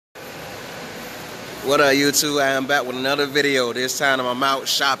What up, YouTube? I am back with another video. This time I'm out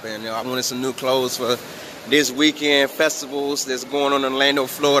shopping. You know, I wanted some new clothes for this weekend festivals that's going on in Orlando,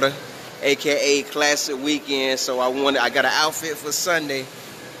 Florida, aka Classic Weekend. So I got an outfit for Sunday.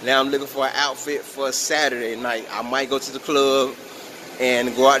 Now I'm looking for an outfit for Saturday night. I might go to the club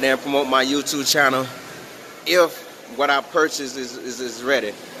and go out there and promote my YouTube channel if what I purchase is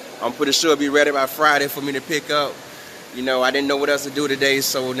ready. I'm pretty sure it'll be ready by Friday for me to pick up. You know, I didn't know what else to do today,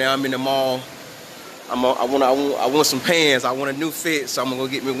 so now I'm in the mall. I want some pants. I want a new fit, so I'm gonna go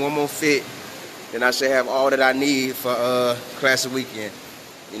get me one more fit. Then I should have all that I need for Classic Weekend.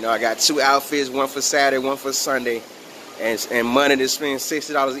 You know, I got two outfits, one for Saturday, one for Sunday, and money to spend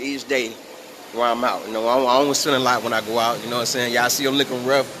 $60 each day while I'm out. You know, I always spend a lot when I go out. You know what I'm saying? Y'all see I'm looking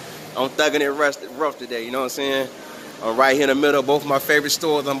rough. I'm thugging it rough today. You know what I'm saying? I'm right here in the middle of both of my favorite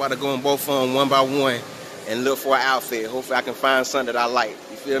stores. I'm about to go in both of them one by one and look for an outfit. Hopefully I can find something that I like.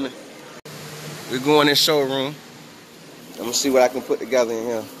 You feel me? We're going in showroom. I'm gonna see what I can put together in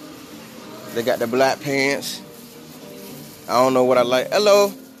here. They got the black pants. I don't know what I like.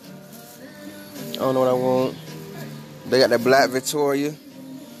 Hello. I don't know what I want. They got the black Victoria.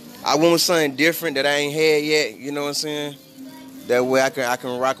 I want something different that I ain't had yet. You know what I'm saying? That way I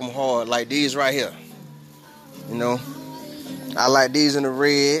can rock them hard, like these right here. You know, I like these in the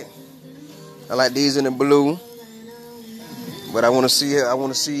red. I like these in the blue. But I want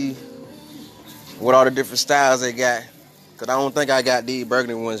to see what all the different styles they got. Cause I don't think I got these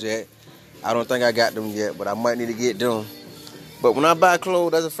burgundy ones yet. I don't think I got them yet, but I might need to get them. But when I buy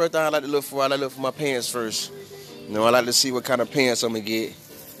clothes, that's the first thing I like to look for. I like to look for my pants first. You know, I like to see what kind of pants I'm gonna get.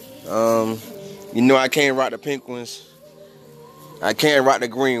 You know, I can't rock the pink ones. I can't rock the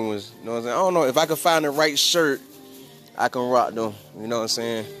green ones. You know what I'm saying? I don't know. If I can find the right shirt, I can rock them. You know what I'm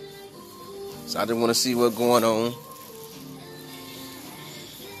saying? So I just want to see what's going on.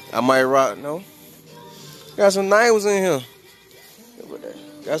 I might rock, no? Got some nice ones in here.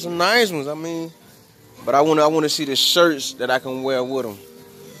 Got some nice ones, I mean. But I want to see the shirts that I can wear with them.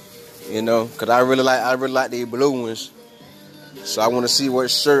 You know, cause I really like these blue ones. So I want to see what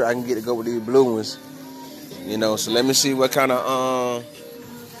shirt I can get to go with these blue ones. You know, so let me see what kind of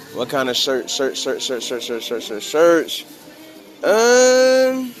shirts.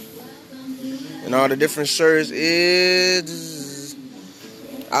 And all the different shirts is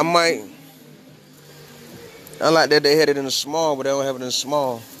I like that they had it in a small, but they don't have it in a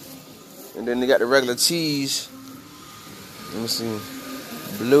small. And then they got the regular tees. Let me see.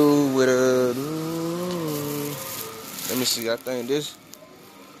 Blue with a... Let me see. I think this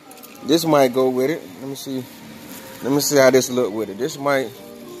might go with it. Let me see. Let me see how this look with it. This might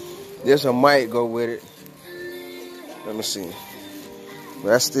go with it. Let me see. But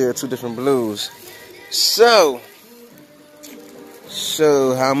that's still two different blues. So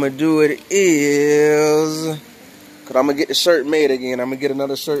how I'm gonna do it is, cause I'm gonna get the shirt made again. I'm gonna get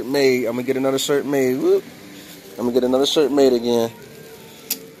another shirt made. Whoop. I'm gonna get another shirt made again.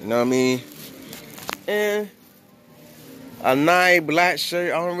 You know what I mean? And a nice black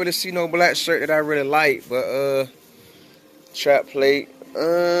shirt. I don't really see no black shirt that I really like, but trap plate. I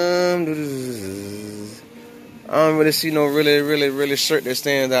don't really see no really shirt that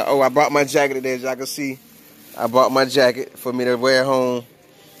stands out. Oh, I brought my jacket today, as y'all can see. I bought my jacket for me to wear home.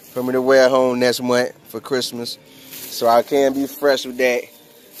 Next month for Christmas. So I can be fresh with that.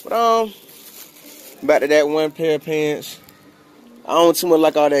 But back to that one pair of pants. I don't too much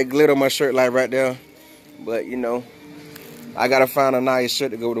like all that glitter on my shirt like right there. But you know, I gotta find a nice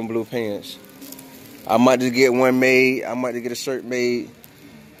shirt to go with them blue pants. I might just get one made. I might just get a shirt made.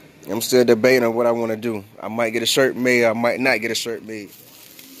 I'm still debating on what I want to do. I might get a shirt made. I might not get a shirt made.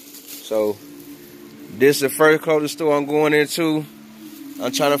 So this is the first clothing store I'm going into.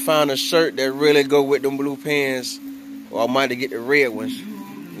 I'm trying to find a shirt that really go with them blue pants, or I might get the red ones.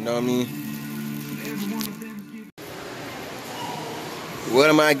 You know what I mean? What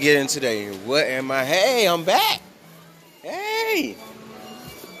am I getting today? Hey, I'm back. Hey,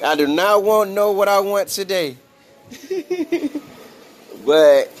 I do not know what I want today.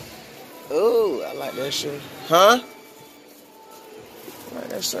 But, oh, I like that shirt. Huh? I like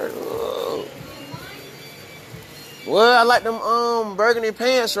that shirt. Oh. Well, I like them burgundy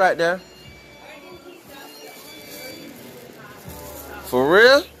pants right there. For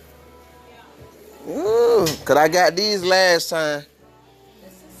real? Ooh, cause I got these last time.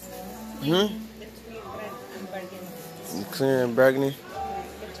 Clear and burgundy.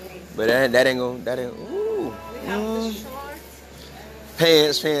 But that ain't. Ooh.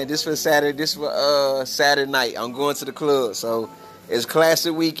 Pants. This for Saturday. This for Saturday night. I'm going to the club, so it's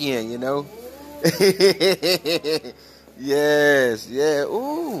Classic Weekend, you know. Yes, yeah.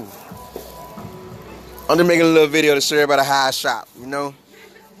 Ooh. I'm just making a little video to show everybody how I shop, you know?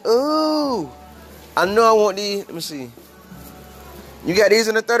 Ooh. I know I want these. Let me see. You got these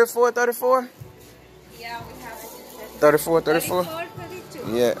in the 34, 34? Yeah, we have it. 34, 34?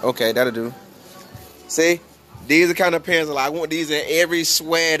 32. Yeah, okay, that'll do. See? These are the kind of pants I want these in every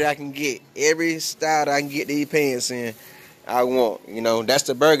swag that I can get. Every style that I can get these pants in, I want. You know, that's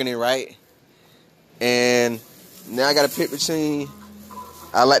the burgundy, right? And now I got to pick between,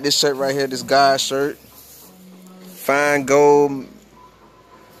 I like this shirt right here, this God shirt. Fine gold.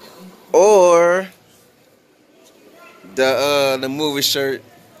 Or the movie shirt.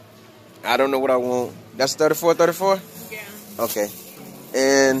 I don't know what I want. That's 34, 34? Yeah. Okay.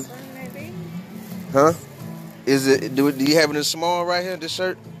 And, huh? Is it, do you have it in small right here, this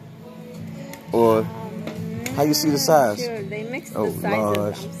shirt? Or how you see the size? Sure, they mix the sizes.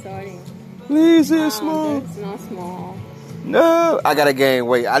 Large. I'm sorry. Please, it's small. It's not small. No, I gotta gain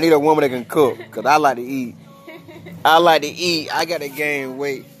weight. I need a woman that can cook, cause I like to eat. I like to eat. I gotta gain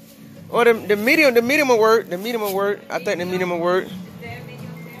weight. Or the medium will work. The medium will work. I think the medium will work.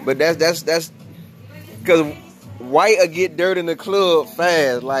 But that's cause white will get dirt in the club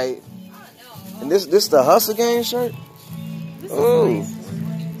fast. Like, and this the Hustle Gang shirt. Ooh.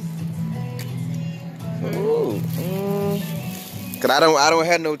 Ooh. Cause I don't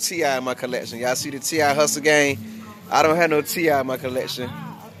have no T.I. in my collection. Y'all see the T.I. Hustle Gang? I don't have no T.I. in my collection.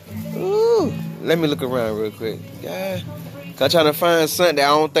 Ooh. Let me look around real quick. Yeah. Cause I'm trying to find something that I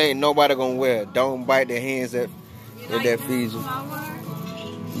don't think nobody gonna wear. Don't bite their hands that feeds you.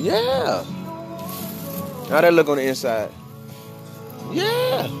 Yeah. How that look on the inside?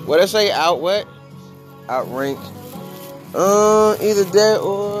 Yeah. What I say? Out what? Outranked. Either that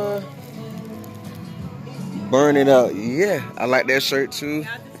or burn it out. Yeah, I like that shirt too.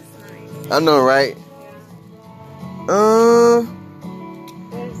 Yeah, this is nice. I know, right?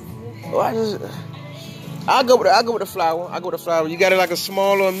 There's I'll go with the flower. I'll go with the flower. You got it like a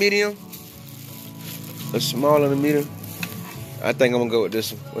small or a medium? A small or a medium? I think I'm gonna go with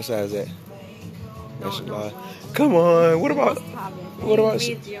this one. What size is that? That's a lot. Come on. What about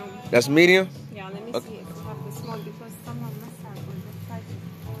medium? That's medium? Yeah, let me Okay. see if you have the small because some of us have the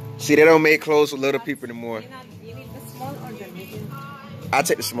size. See, they don't make clothes for little people anymore. You need the small or the medium? I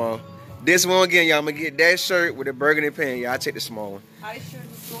take the small. This one again, y'all. I'm gonna get that shirt with the burgundy pant. Yeah, I take the small one. Are you sure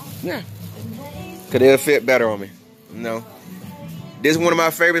the small? Yeah. Cause it'll fit better on me. You know. This is one of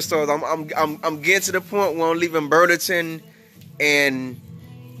my favorite stores. I'm getting to the point where I'm leaving Burlington and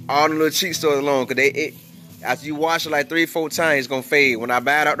all the little cheap stores alone. Cause after you wash it like 3-4 times, it's gonna fade. When I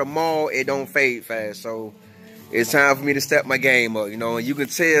buy it out the mall, it don't fade fast. So it's time for me to step my game up. You know, and you can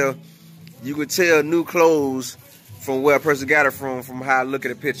tell new clothes from where a person got it from how I look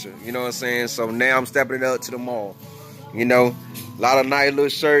at a picture. You know what I'm saying? So now I'm stepping it up to the mall. You know, a lot of nice little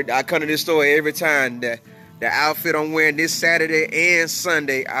shirt. I come to this store every time. The outfit I'm wearing this Saturday and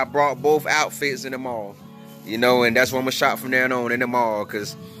Sunday, I brought both outfits in the mall. You know, and that's where I'm going to shop from now on in the mall.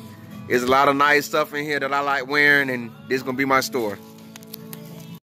 Because there's a lot of nice stuff in here that I like wearing, and this is going to be my store.